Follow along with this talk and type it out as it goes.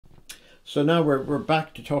So now we're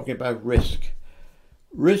back to talking about risk.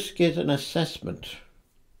 Risk is an assessment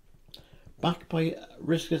backed by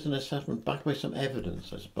some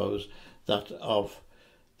evidence, I suppose, that of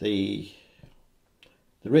the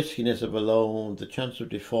riskiness of a loan, the chance of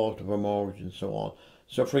default of a mortgage, and so on.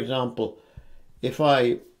 So, for example, if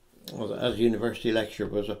I, as a university lecturer,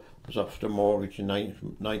 was offered a mortgage in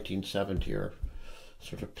 1970, or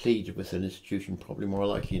sort of pleaded with an institution, probably more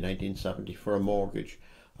likely 1970, for a mortgage,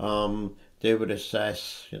 they would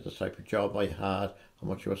assess the type of job I had, how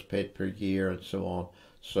much I was paid per year, and so on.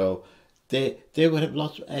 So they would have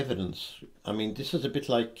lots of evidence. I mean, this is a bit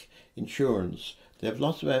like insurance. They have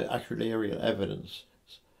lots of actuarial evidence,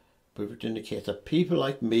 but would indicate that people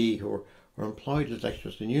like me who are employed as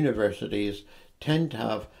lecturers in universities tend to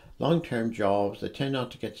have long-term jobs. They tend not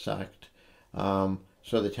to get sacked, so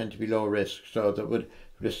they tend to be low risk. So that would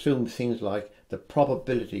assume things like the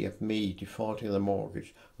probability of me defaulting on the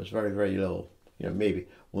mortgage was very, very low. Maybe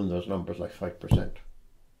one of those numbers like 5%.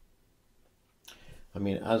 I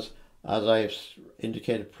mean, as I've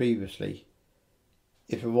indicated previously,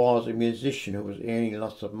 if it was a musician who was earning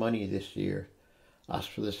lots of money this year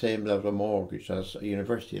asked for the same level of mortgage as a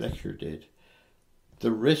university lecturer did,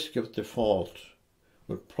 the risk of default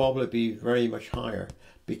would probably be very much higher,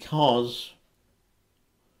 because,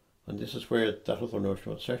 and this is where that other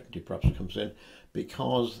notion of uncertainty perhaps comes in,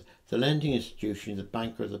 because the lending institution, the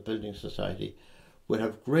bank or the building society, would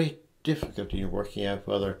have great difficulty in working out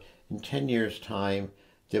whether in 10 years' time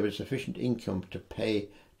there was sufficient income to pay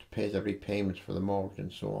the repayments for the mortgage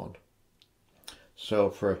and so on. So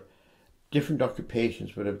for different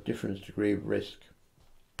occupations would have different degree of risk.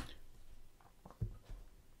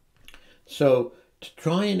 So to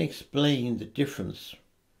try and explain the difference,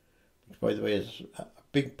 which by the way is a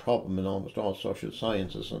big problem in almost all social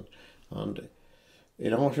sciences, and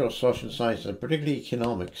in almost all social sciences, and particularly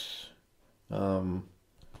economics, the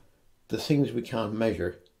things we can't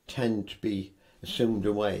measure tend to be assumed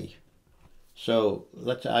away. So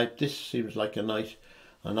this seems like a nice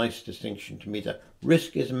distinction to me, that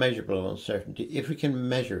risk is measurable uncertainty if we can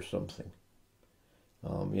measure something.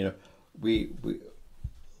 We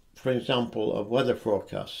for example, of weather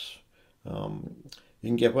forecasts, you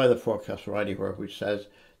can get weather forecasts for anywhere which says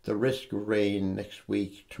the risk of rain next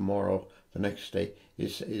week, tomorrow, the next day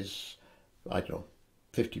is I don't know,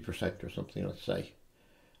 50% or something, let's say,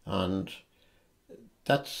 and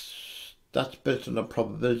that's built on a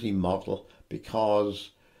probability model, because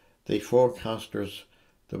the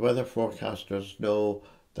weather forecasters know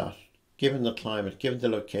that given the climate, given the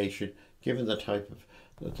location, given the type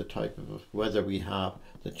of weather we have,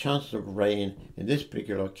 the chance of rain in this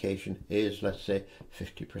particular location is, let's say,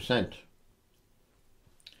 50%.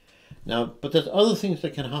 Now, but there's other things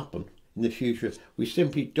that can happen in the future we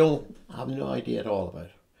simply have no idea at all about.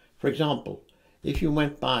 For example, if you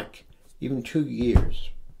went back even 2 years,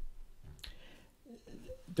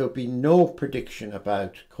 there would be no prediction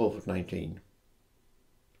about COVID-19.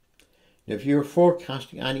 If you're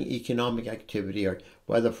forecasting any economic activity or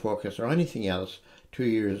weather forecast or anything else 2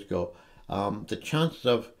 years ago, the chances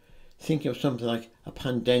of thinking of something like a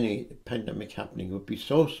pandemic happening would be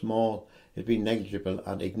so small, it'd be negligible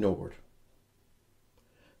and ignored.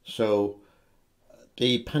 So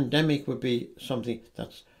the pandemic would be something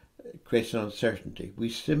that creates an uncertainty. We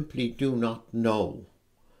simply do not know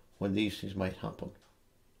when these things might happen.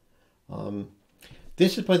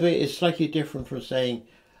 This is, by the way, is slightly different from saying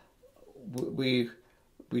we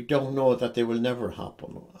don't know that they will never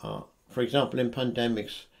happen. For example, in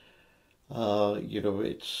pandemics,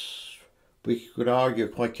 we could argue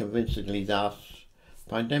quite convincingly that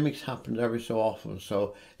pandemics happen every so often,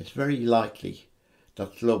 so it's very likely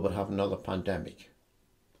that the globe will have another pandemic.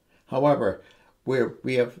 However,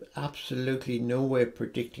 we have absolutely no way of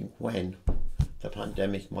predicting when the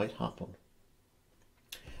pandemic might happen.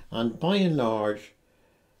 And by and large,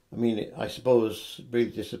 I mean, I suppose really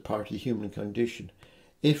this is part of the human condition.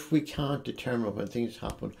 If we can't determine when things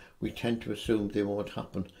happen, we tend to assume they won't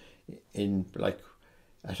happen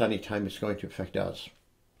at any time it's going to affect us,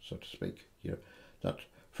 so to speak. That,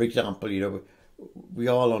 for example, we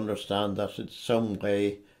all understand that in some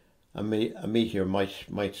way a meteor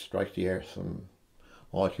might strike the earth and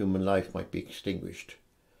all human life might be extinguished.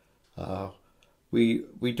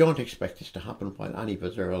 We don't expect this to happen while any of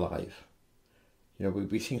us are alive.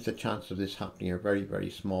 We think the chances of this happening are very,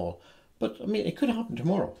 very small. But I mean, it could happen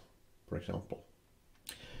tomorrow, for example.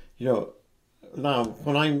 Now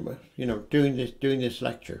when I'm doing this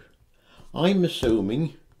lecture, I'm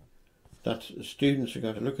assuming that students are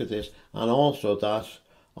going to look at this, and also that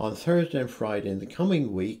on Thursday and Friday in the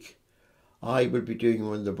coming week, I will be doing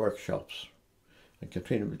one of the workshops. and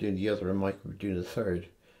Katrina will be doing the other, and Mike will be doing the third.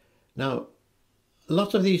 Now,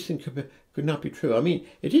 lots of these things could not be true. I mean,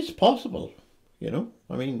 it is possible, you know.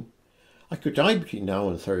 I mean, I could die between now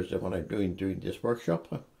and Thursday when I'm doing this workshop.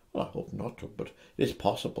 Well, I hope not to, but it is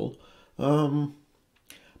possible.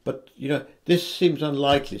 But, you know, this seems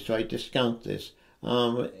unlikely, so I discount this.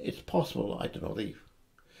 It's possible, I don't know, the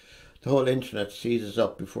whole internet seizes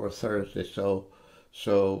up before Thursday, so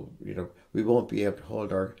you know, we won't be able to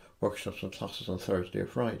hold our workshops and classes on Thursday or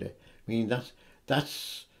Friday. I mean,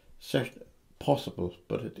 that's certain, possible,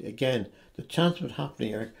 but again, the chances of it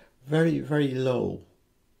happening are very, very low.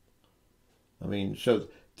 I mean, so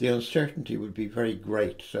the uncertainty would be very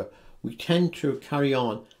great. So we tend to carry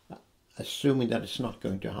on assuming that it's not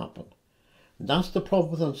going to happen. And that's the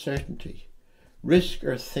problem with uncertainty. Risk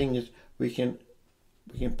are things we can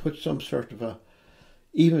put some sort of a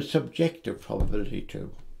even subjective probability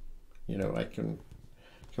to. You know, I can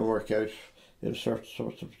work out in sorts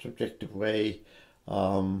of subjective way. I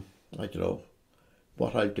don't know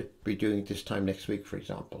what I'll be doing this time next week, for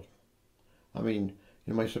example. I mean,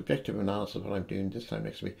 in my subjective analysis of what I'm doing this time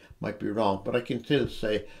next week might be wrong, but I can still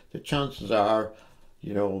say the chances are,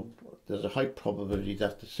 you know, there's a high probability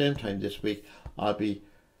that at the same time this week I'll be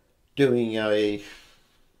doing a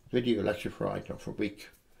video lecture for, I don't know, for week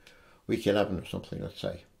 11 or something, let's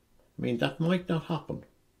say. I mean, that might not happen,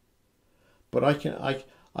 but I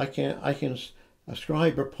can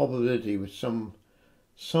ascribe a probability with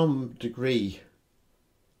some degree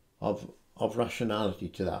of rationality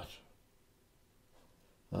to that.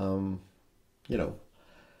 You know,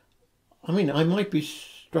 I mean, I might be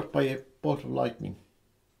struck by a bolt of lightning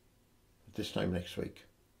at this time next week.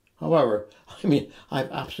 However, I mean, I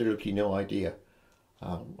have absolutely no idea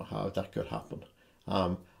how that could happen.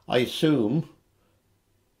 I assume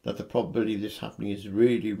that the probability of this happening is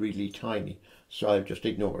really, really tiny, so I'll just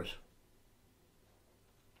ignore it.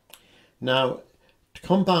 Now, to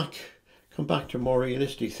come back to more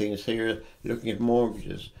realistic things here, looking at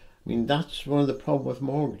mortgages. I mean, that's one of the problems with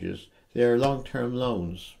mortgages. They are long-term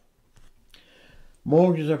loans.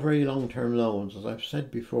 Mortgages are very long-term loans. As I've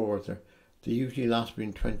said before, they usually last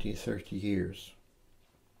between 20 and 30 years.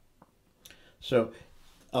 So,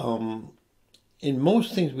 in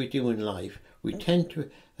most things we do in life, we tend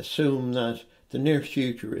to assume that the near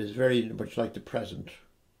future is very much like the present.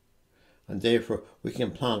 And therefore, we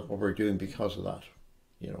can plan what we're doing because of that.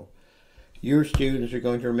 You know, your students are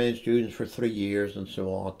going to remain students for 3 years and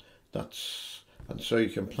so on. And so you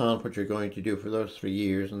can plan what you're going to do for those 3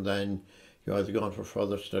 years, and then you either go on for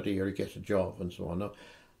further study or you get a job and so on. Now,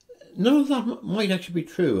 none of that might actually be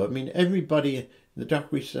true. I mean, everybody in the dark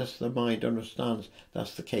recess of the mind understands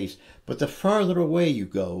that's the case. But the further away you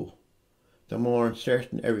go, the more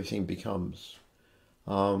uncertain everything becomes.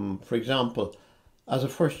 For example, as a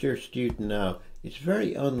first-year student now, it's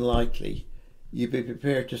very unlikely you'd be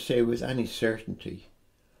prepared to say with any certainty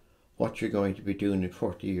what you're going to be doing in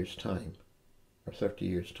 40 years' time or 30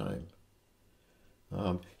 years' time.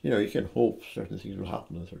 You know, you can hope certain things will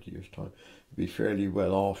happen in 30 years' time. You'll be fairly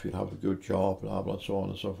well off, you'll have a good job, blah, blah, so on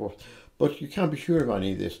and so forth. But you can't be sure of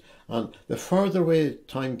any of this. And the further away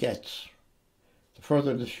time gets, the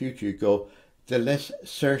further in the future you go, the less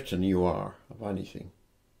certain you are of anything.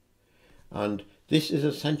 And this is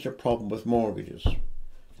an essential problem with mortgages.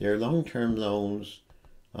 They're long-term loans,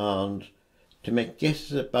 and to make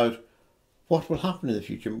guesses about what will happen in the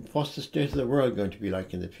future, what's the state of the world going to be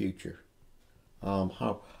like in the future, you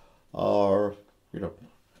know,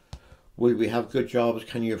 will we have good jobs,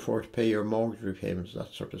 can you afford to pay your mortgage repayments,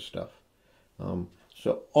 that sort of stuff.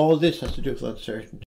 So all this has to do with uncertainty.